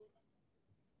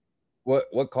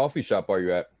What coffee shop are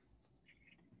you at?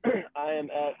 I am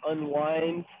at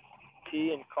Unwind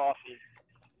Tea and Coffee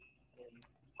in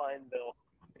Pineville.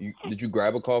 Did you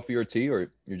grab a coffee or tea,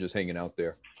 or you're just hanging out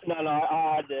there? No,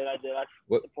 I did. I did. I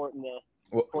What supporting the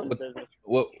what supporting what the business.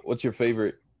 what's your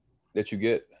favorite that you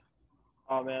get?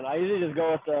 Oh man, I usually just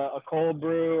go with a cold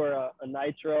brew or a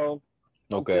nitro.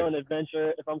 Okay.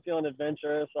 If I'm feeling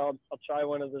adventurous, I'll try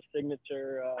one of the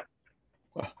signature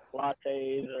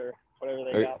lattes or whatever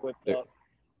they There, got whipped there, up.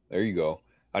 there you go.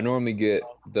 I normally get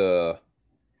the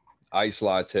iced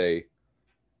latte,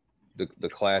 the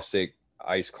classic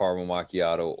iced caramel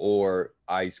macchiato, or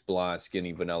iced blonde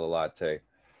skinny vanilla latte.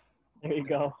 There you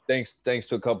go. Thanks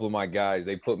to a couple of my guys,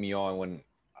 they put me on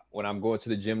when I'm going to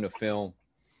the gym to film,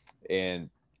 and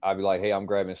I'd be like, hey, I'm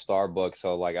grabbing Starbucks,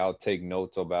 so like I'll take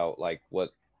notes about like what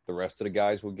the rest of the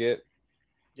guys will get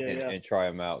Yeah, and yeah, and try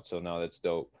them out. So no, that's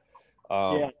dope.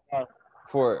 Um, yeah, for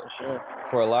for sure.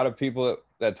 for a lot of people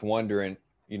that's wondering,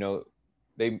 you know,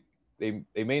 they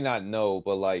they may not know,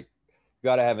 but like you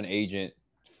got to have an agent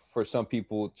for some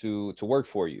people to work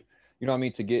for you. You know what I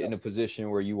mean? To get in a position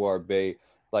where you are, Bay.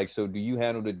 Like, so do you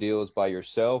handle the deals by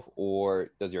yourself, or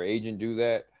does your agent do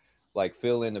that? Like,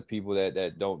 fill in the people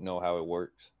that don't know how it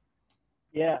works.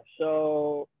 Yeah.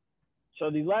 So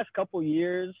these last couple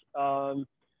years,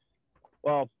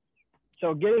 well,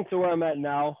 so getting to where I'm at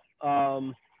now,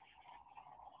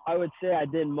 I would say I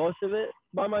did most of it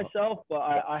by Uh, myself, but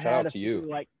I Shout had out a to you. few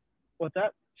like, what's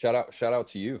that? Shout out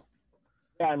to you.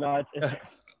 Yeah, no, it's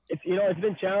it's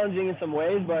been challenging in some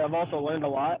ways, but I've also learned a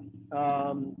lot.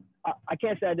 I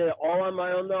can't say I did it all on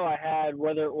my own though. I had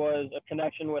whether it was a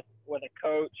connection with a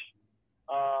coach,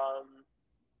 um,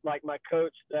 like my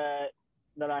coach that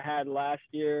I had last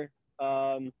year.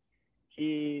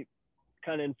 He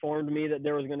kind of informed me that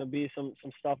there was going to be some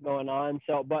stuff going on.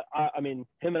 So, but I mean,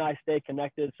 him and I stay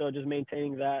connected, so just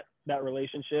maintaining that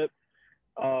relationship.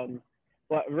 Um,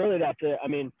 but really, that's it. I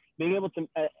mean, being able to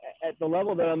at the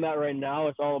level that I'm at right now,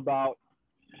 it's all about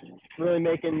really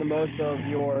making the most of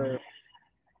your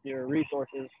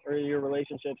resources or your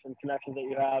relationships and connections that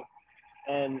you have,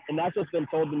 and that's what's been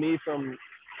told to me from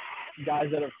guys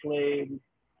that have played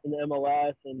in the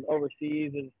MLS and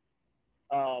overseas is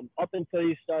up until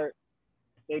you start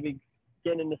maybe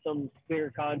getting into some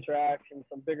bigger contracts and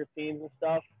some bigger teams and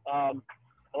stuff.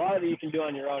 A lot of it you can do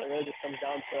on your own. It really just comes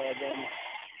down to again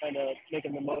kind of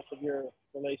making the most of your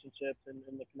relationships and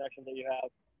the connections that you have.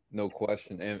 No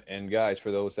question. And guys,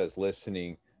 for those that's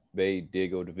listening, Bay did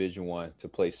go Division 1 to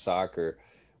play soccer.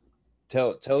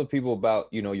 Tell the people about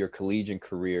your collegiate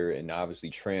career and obviously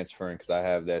transferring, because I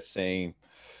have that same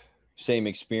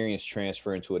experience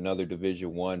transferring to another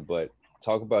Division 1. But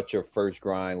talk about your first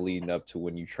grind leading up to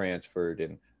when you transferred,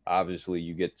 and obviously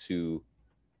you get to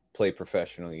play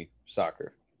professionally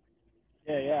soccer.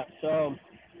 Yeah, yeah. So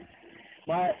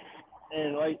my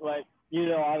and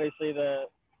obviously the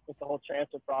with the whole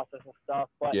transfer process and stuff,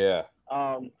 but Yeah.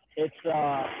 um, it's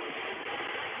uh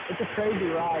it's a crazy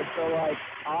ride. So like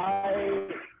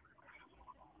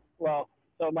well,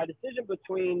 so my decision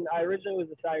between I originally was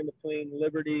deciding between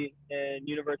Liberty and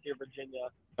University of Virginia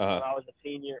Uh huh. when I was a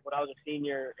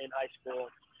senior in high school,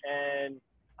 and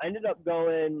I ended up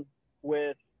going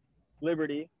with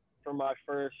Liberty for my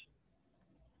first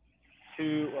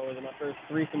my first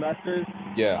 3 semesters.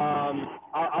 Yeah.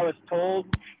 I was told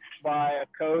by a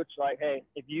coach like, hey,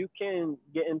 if you can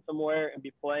get in somewhere and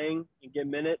be playing and get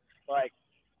minutes, like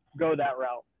go that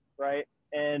route, right?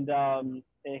 And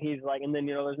he's like, and then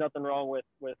there's nothing wrong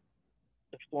with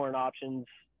exploring options,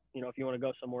 if you want to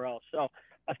go somewhere else. So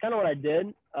that's kind of what I did.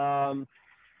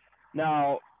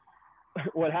 Now,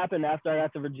 what happened after I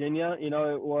got to Virginia, it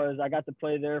was I got to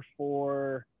play there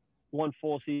for one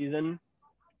full season,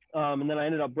 and then I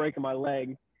ended up breaking my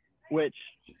leg, which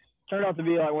turned out to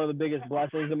be like one of the biggest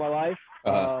blessings in my life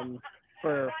Uh huh.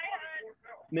 for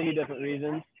many different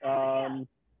reasons.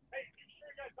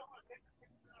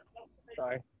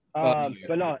 Sorry. Yeah.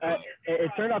 But no,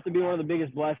 it turned out to be one of the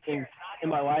biggest blessings in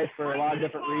my life for a lot of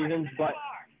different reasons. But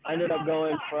I ended up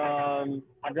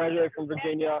I graduated from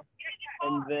Virginia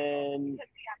and then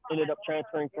ended up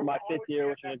transferring for my 5th year,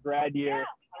 which was a grad year,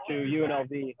 to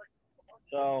UNLV.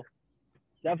 So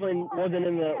definitely wasn't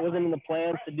in the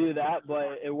plans to do that,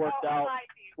 but it worked out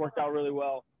really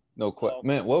well. No question, So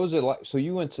man. What was it like? So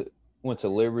you went to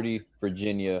Liberty,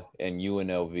 Virginia, and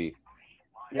UNLV.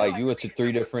 yeah. Like you went to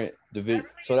three different division.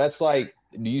 So that's like,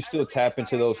 do you still tap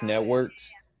into those networks,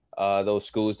 those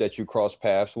schools that you cross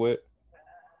paths with?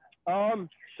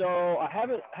 So I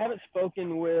haven't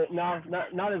spoken with not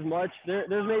as much.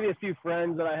 There's maybe a few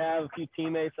friends that I have, a few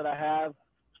teammates that I have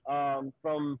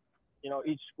from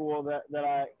each school that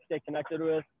I stay connected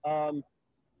with.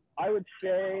 I would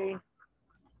say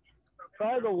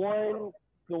probably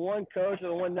the one coach or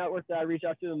the one network that I reach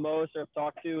out to the most or have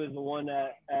talked to is the one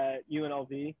at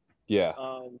UNLV. Yeah.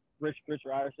 Rich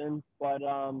Ryerson. But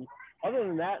other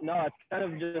than that, no, it's kind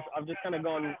of just I've just kind of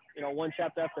gone one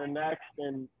chapter after the next,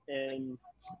 and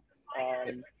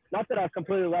not that I've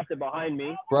completely left it behind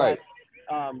me, Right.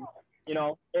 but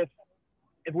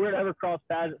if we were to ever cross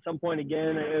paths at some point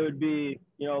again, it would be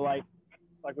like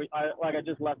I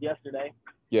just left yesterday.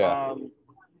 Yeah.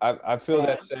 I feel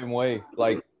that same way.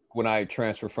 Like when I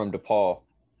transferred from DePaul,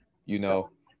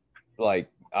 like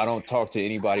I don't talk to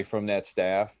anybody from that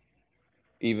staff,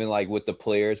 even like with the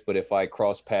players. But if I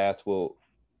cross paths, we'll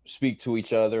speak to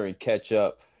each other and catch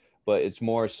up. But it's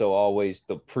more so always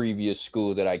the previous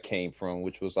school that I came from,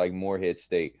 which was like Morehead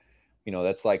State.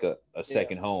 That's like a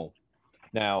second home.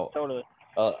 Now, Totally.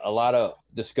 a lot of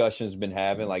discussions been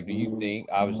having, like, do you think,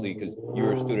 obviously, because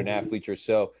you're a student athlete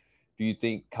yourself, do you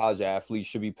think college athletes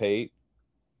should be paid?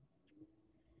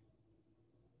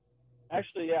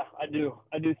 Actually, yeah, I do.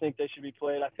 I do think they should be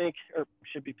played.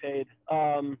 Should be paid.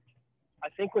 I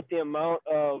think with the amount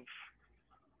of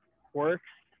work,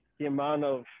 the amount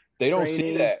of they don't see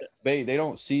training, that. They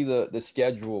don't see the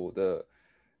schedule.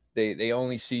 They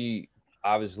only see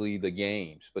obviously the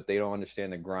games, but they don't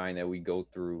understand the grind that we go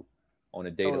through on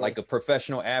a day Totally. like a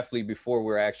professional athlete before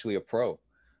we're actually a pro.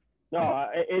 No,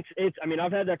 it's. I mean,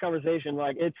 I've had that conversation.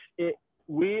 Like,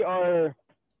 we are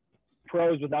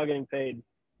pros without getting paid.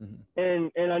 Mm-hmm.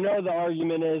 And I know the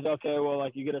argument is, okay, well,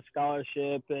 like you get a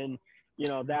scholarship and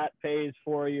that pays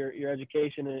for your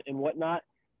education and whatnot,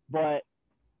 but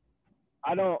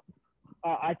I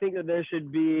think that there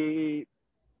should be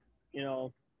a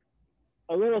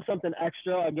little something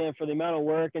extra, again, for the amount of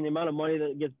work and the amount of money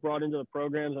that gets brought into the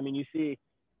programs. I mean, you see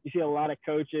a lot of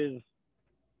coaches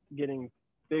getting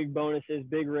big bonuses,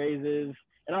 big raises,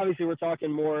 and obviously we're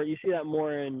talking more. You see that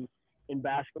more in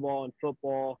basketball and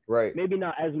football. Right. Maybe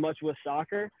not as much with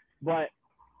soccer, but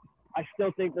I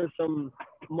still think there's some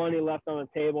money left on the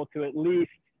table to at least,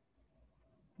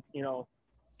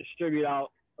 distribute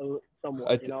out somewhat.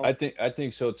 I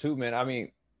think so too, man. I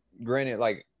mean, granted,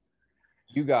 like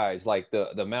you guys, like the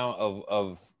amount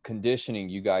of conditioning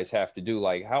you guys have to do,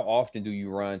 like how often do you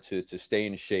run to stay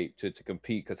in shape to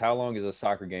compete? Because how long is a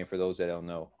soccer game for those that don't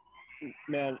know?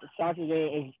 Man, a soccer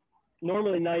game is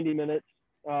normally 90 minutes.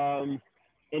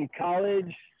 In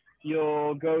college,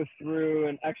 you'll go through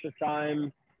an extra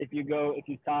time if you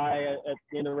tie at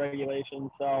the end of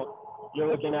regulation. So you're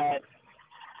looking at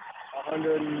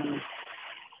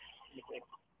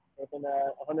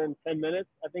 110 minutes,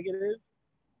 I think it is.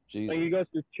 Jeez. So you go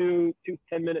through two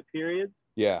 10-minute periods.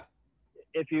 Yeah.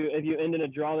 If you end in a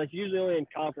draw, that's usually only in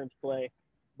conference play,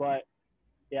 but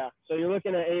yeah. So you're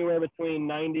looking at anywhere between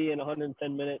 90 and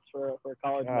 110 minutes for a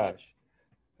college match.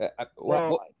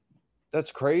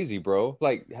 That's crazy, bro.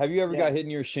 Like, have you ever got hit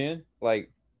in your shin,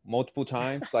 like multiple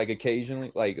times, like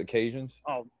occasions?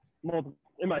 Oh,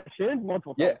 in my shin,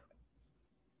 multiple times. Yeah.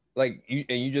 Like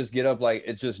you just get up, like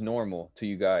it's just normal to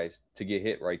you guys to get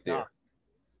hit right there.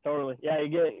 Totally. Yeah,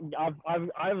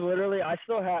 I've literally, I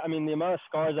still have, I mean, the amount of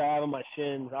scars I have on my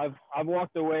shins, I've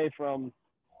walked away from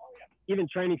even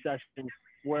training sessions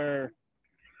where,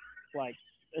 like,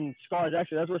 and scars,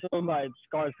 actually, that's where some of my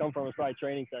scars come from, is probably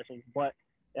training sessions. But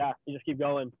yeah, you just keep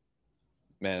going.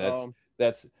 Man,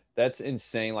 that's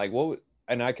insane. Like,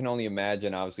 and I can only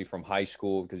imagine, obviously, from high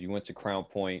school, because you went to Crown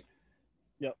Point,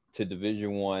 to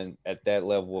Division I at that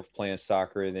level of playing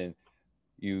soccer, and then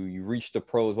you reached the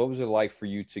pros. What was it like for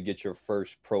you to get your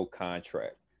first pro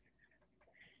contract?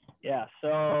 Yeah,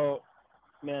 so,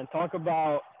 man, talk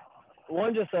about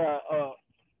one, just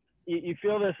you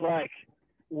feel this like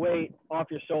weight off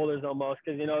your shoulders almost,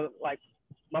 because like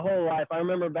my whole life, I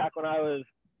remember back when I was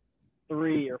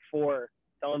 3 or 4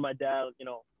 telling my dad,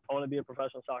 I want to be a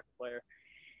professional soccer player.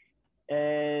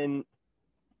 And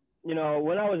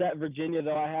when I was at Virginia,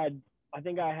 though, I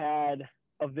think I had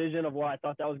a vision of what I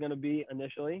thought that was going to be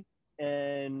initially.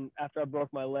 And after I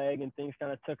broke my leg and things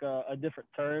kind of took a different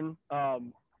turn, I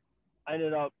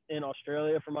ended up in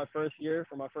Australia for my first year,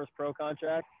 for my first pro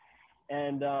contract.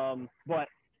 And but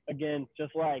again,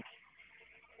 just like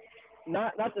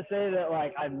not to say that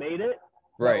like I made it,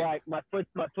 right? But like my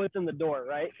foot's in the door,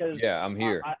 right? Because I'm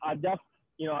here. I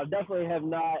definitely have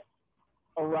not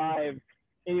arrived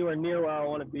anywhere near where I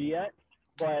want to be yet,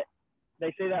 but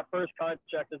they say that first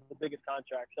contract is the biggest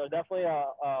contract, so definitely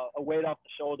a weight off the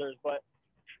shoulders. But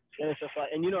then it's just like,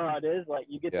 and you know how it is, like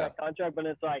you get that contract, but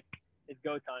it's like it's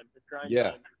go time, it's grind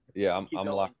time. Yeah, I'm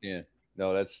locked in.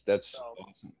 No, that's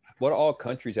awesome. What all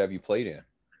countries have you played in?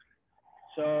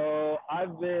 So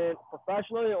I've been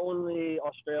professionally only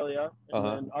Australia, and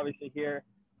Uh-huh. then obviously here.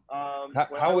 When I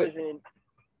How was it in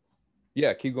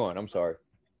Yeah, keep going. I'm sorry.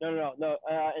 no,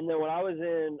 and then when I was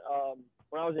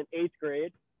in eighth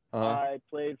grade, Uh-huh. I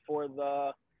played for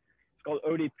it's called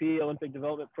ODP, Olympic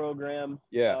Development Program,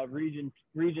 Yeah. Region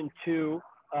Two,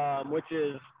 which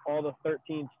is all the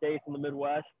 13 states in the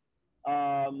Midwest.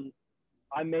 Um,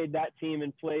 I made that team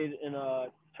and played in a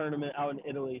tournament out in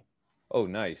Italy. Oh,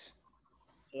 nice.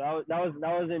 So that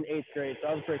was in eighth grade. So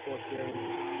that was a pretty cool experience.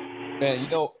 Man,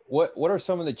 what are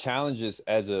some of the challenges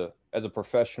as a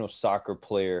professional soccer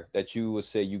player that you would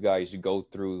say you guys go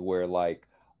through where like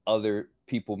other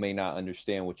people may not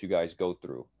understand what you guys go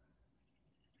through?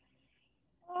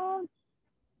 Um,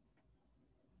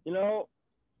 you know,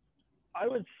 I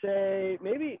would say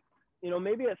maybe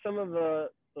at some of the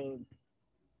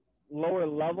lower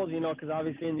levels, because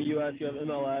obviously in the U.S. you have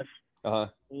MLS, Uh-huh.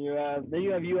 and you have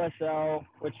USL,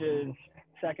 which is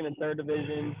second and third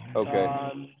division, Okay.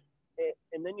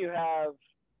 and then you have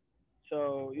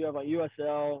like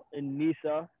USL and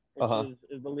NISA, which Uh-huh.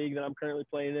 is the league that I'm currently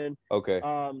playing in. Okay.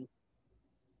 Um,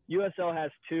 USL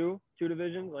has two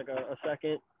divisions, like a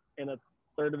second and a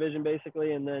third division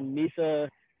basically, and then NISA is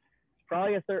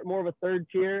probably more of a third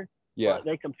tier, Yeah. but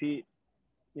they compete.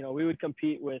 We would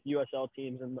compete with USL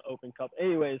teams in the Open Cup.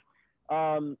 Anyways,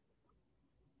 um,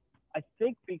 I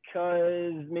think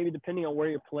because maybe depending on where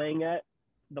you're playing at,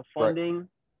 the Right. funding,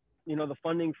 the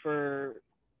funding for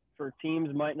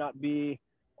teams might not be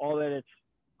all that it's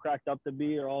cracked up to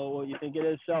be or all what you think it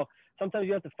is. So sometimes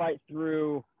you have to fight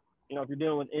through, if you're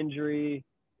dealing with injury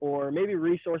or maybe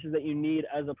resources that you need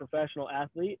as a professional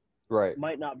athlete Right.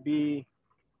 might not be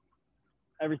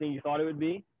everything you thought it would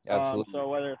be. Absolutely. So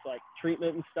whether it's like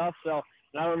treatment and stuff. So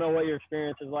and I don't know what your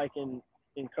experience is like in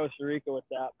Costa Rica with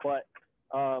that, but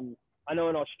I know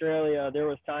in Australia there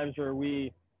was times where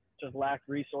we just lacked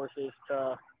resources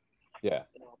to Yeah.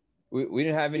 you know We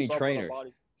didn't have any keep up with our trainers.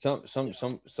 bodies.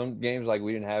 Yeah. Some games like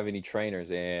we didn't have any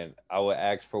trainers, and I would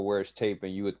ask for where's tape,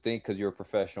 and you would think because you're a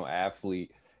professional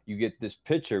athlete, you get this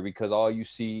picture because all you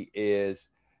see is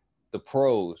the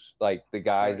pros, like the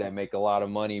guys Right. that make a lot of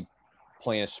money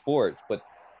playing sports, but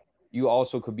you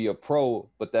also could be a pro,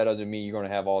 but that doesn't mean you're going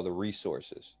to have all the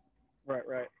resources. Right.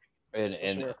 Right. And For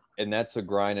and sure. and that's a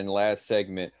grind. And last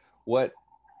segment, what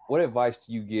what advice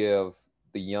do you give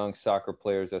the young soccer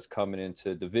players that's coming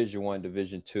into Division One,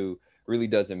 Division Two? Really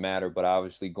doesn't matter, but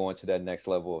obviously going to that next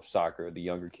level of soccer, the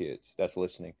younger kids that's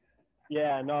listening.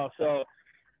 Yeah. No. So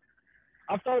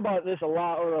I've thought about this a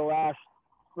lot over the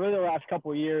last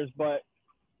couple of years,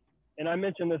 and I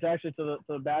mentioned this actually to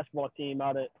the basketball team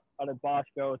out at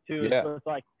Bosco too. Yeah, So it's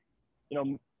like,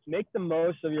 make the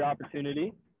most of your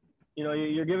opportunity.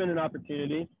 You're given an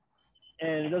opportunity,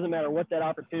 and it doesn't matter what that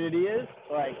opportunity is.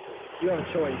 Like, you have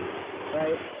a choice,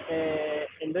 right?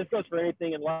 And this goes for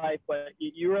anything in life, but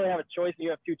you really have a choice, and you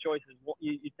have two choices.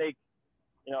 You take,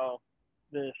 you know,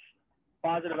 this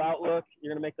positive outlook.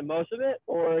 You're gonna make the most of it,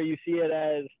 or you see it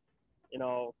as, you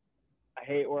know, I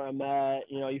hate where I'm at.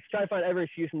 You try to find every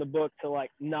excuse in the book to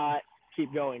like not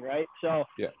keep going, right? So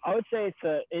yeah, I would say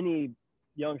to any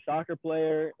young soccer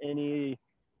player, any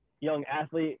young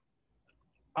athlete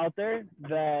out there,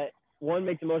 that one,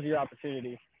 make the most of your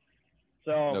opportunity.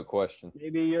 So no question.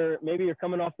 maybe you're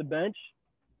coming off the bench,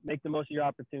 make the most of your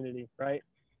opportunity, right?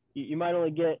 You might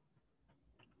only get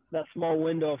that small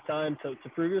window of time to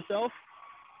prove yourself.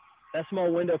 That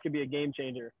small window could be a game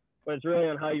changer, but it's really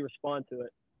on how you respond to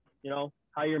it.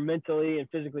 How you're mentally and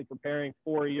physically preparing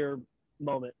for your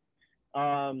moment.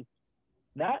 Um,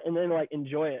 that, and then like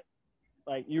enjoy it.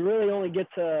 Like, you really only get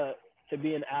to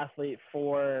be an athlete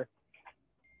for,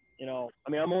 I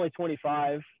mean, I'm only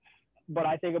 25, but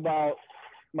I think about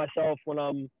myself when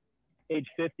I'm age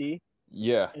 50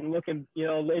 Yeah, and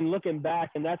looking back,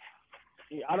 and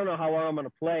I don't know how long I'm going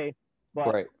to play,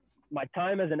 but right. my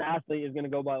time as an athlete is going to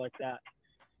go by like that.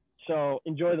 So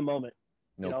enjoy the moment.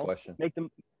 You No know, question.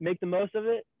 make the most of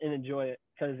it and enjoy it,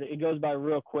 because it goes by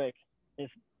real quick.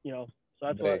 It's so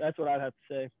Hey, that's what I'd have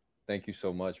to say. thank you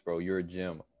so much, bro. You're a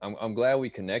gem. I'm glad we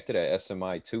connected at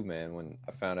SMI too, man. When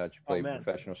I found out you Oh played man,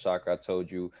 professional soccer, I told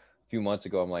you a few months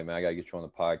ago, I'm like, man, I gotta get you on the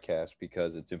podcast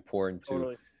because it's important to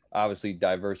totally. obviously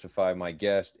diversify my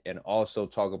guest and also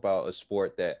talk about a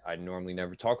sport that I normally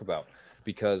never talk about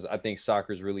because I think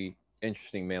soccer is really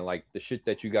interesting, man. Like the shit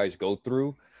that you guys go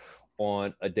through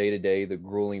on a day to day, the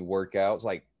grueling workouts,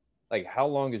 like how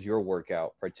long is your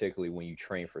workout, particularly when you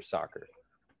train for soccer?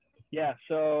 Yeah.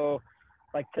 So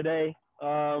like today,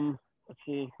 let's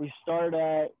see,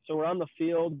 we're on the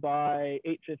field by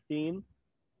 8:15.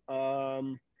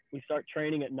 We start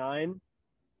training at 9.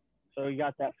 So you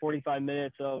got that 45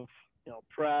 minutes of,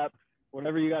 prep,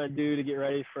 whatever you got to do to get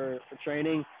ready for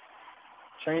training.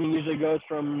 Training usually goes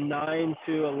from 9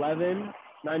 to 11,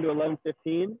 9 to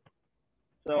 11:15.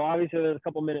 So obviously there's a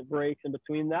couple minute breaks in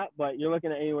between that, but you're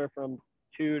looking at anywhere from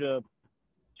 2 to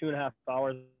 2.5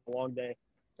 hours, a long day.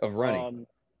 Of running.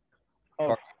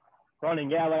 Oh,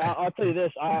 running, yeah. Like I'll tell you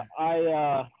this, because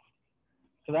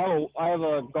I have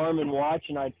a Garmin watch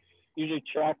and I usually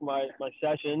track my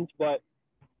sessions. But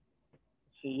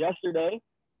see, yesterday.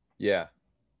 Yeah.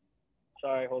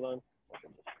 Sorry, hold on.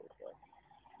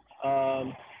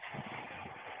 Can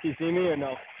you see me or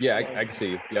no? Yeah, I can see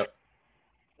you. Yep.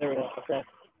 There we go. Okay.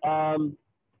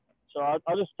 So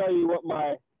I'll just tell you what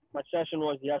my session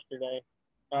was yesterday.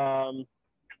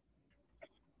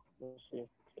 Let's see.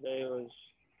 Today was,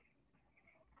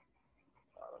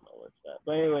 I don't know what's that.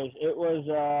 But anyways, it was,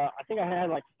 I think I had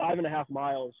like 5.5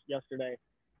 miles yesterday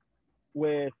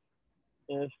with,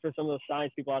 and it's for some of the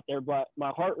science people out there, but my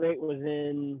heart rate was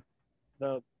in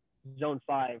the zone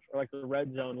 5, or like the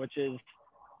red zone, which is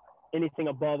anything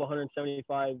above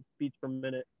 175 beats per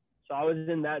minute. So I was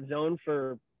in that zone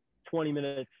for 20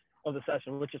 minutes of the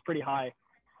session, which is pretty high.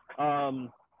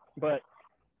 But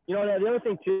the other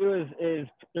thing too is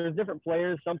there's different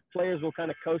players. Some players will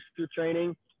kind of coast through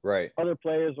training. Right. Other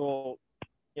players will,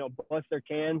 bust their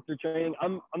can through training.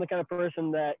 I'm the kind of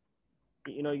person that,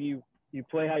 you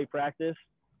play how you practice.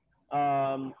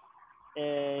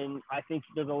 And I think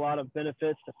there's a lot of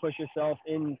benefits to push yourself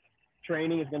in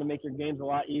training. Is going to make your games a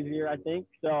lot easier, I think.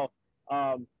 So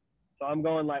I'm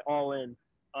going like all in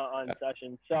on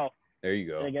sessions. So there you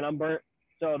go. And again, I'm burnt.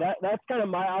 So that's kind of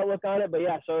my outlook on it. But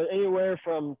yeah, so anywhere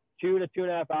from 2 to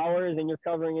 2.5 hours, and you're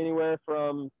covering anywhere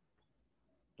from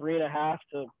 3.5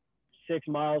 to 6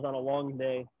 miles on a long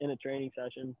day in a training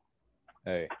session.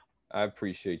 Hey, I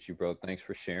appreciate you, bro. Thanks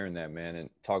for sharing that, man, and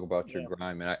talk about your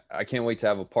grind, man. I can't wait to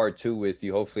have a part 2 with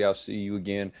you. Hopefully I'll see you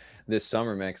again this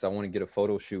summer, man, because I want to get a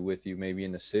photo shoot with you maybe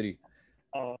in the city.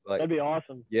 Oh, that'd be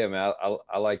awesome. Yeah, man.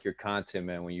 I like your content,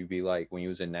 man. When you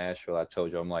was in Nashville, I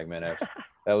told you, I'm like, man,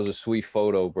 that was a sweet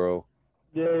photo, bro.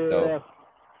 Yeah.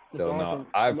 So awesome.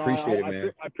 I appreciate it,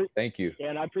 man. Thank you. Yeah,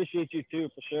 and I appreciate you too,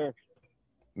 for sure.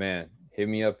 Man, hit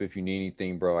me up if you need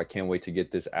anything, bro. I can't wait to get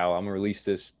this out. I'm gonna release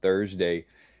this Thursday,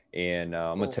 and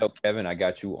I'm gonna tell Kevin I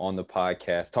got you on the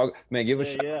podcast. Give a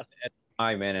shout out to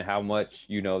SMI, man, and how much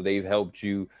they've helped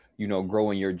you,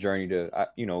 grow in your journey to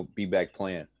be back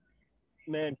playing.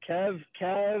 Man, Kev,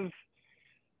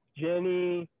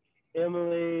 Jenny,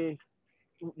 Emily,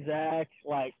 Zach,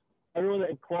 like everyone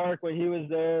at Clark when he was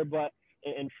there,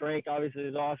 and Frank obviously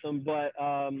is awesome. But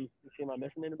let's see, am I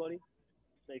missing anybody?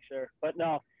 Make sure. But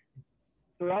no,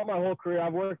 throughout my whole career,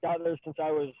 I've worked out there since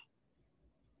I was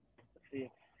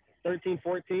 13,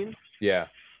 14. Yeah.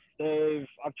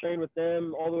 I've trained with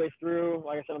them all the way through.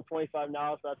 Like I said, I'm 25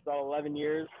 now, so that's about 11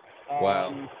 years.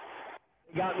 Wow.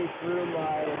 They got me through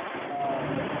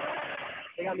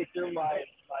my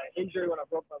injury when I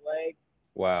broke my leg.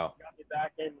 Wow. Got me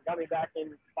back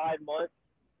in 5 months.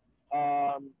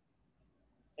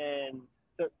 And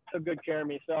took good care of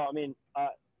me. So I mean,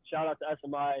 shout out to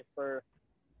SMI for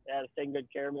taking good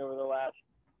care of me over the last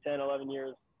 10, 11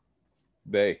 years.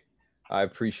 Bay, I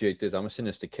appreciate this. I'm gonna send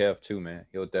this to Kev too, man.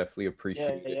 He'll definitely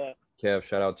appreciate it. Yeah. Kev,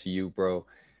 shout out to you, bro.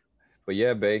 But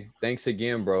yeah, Bay, thanks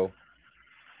again, bro.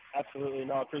 Absolutely.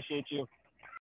 No, I appreciate you.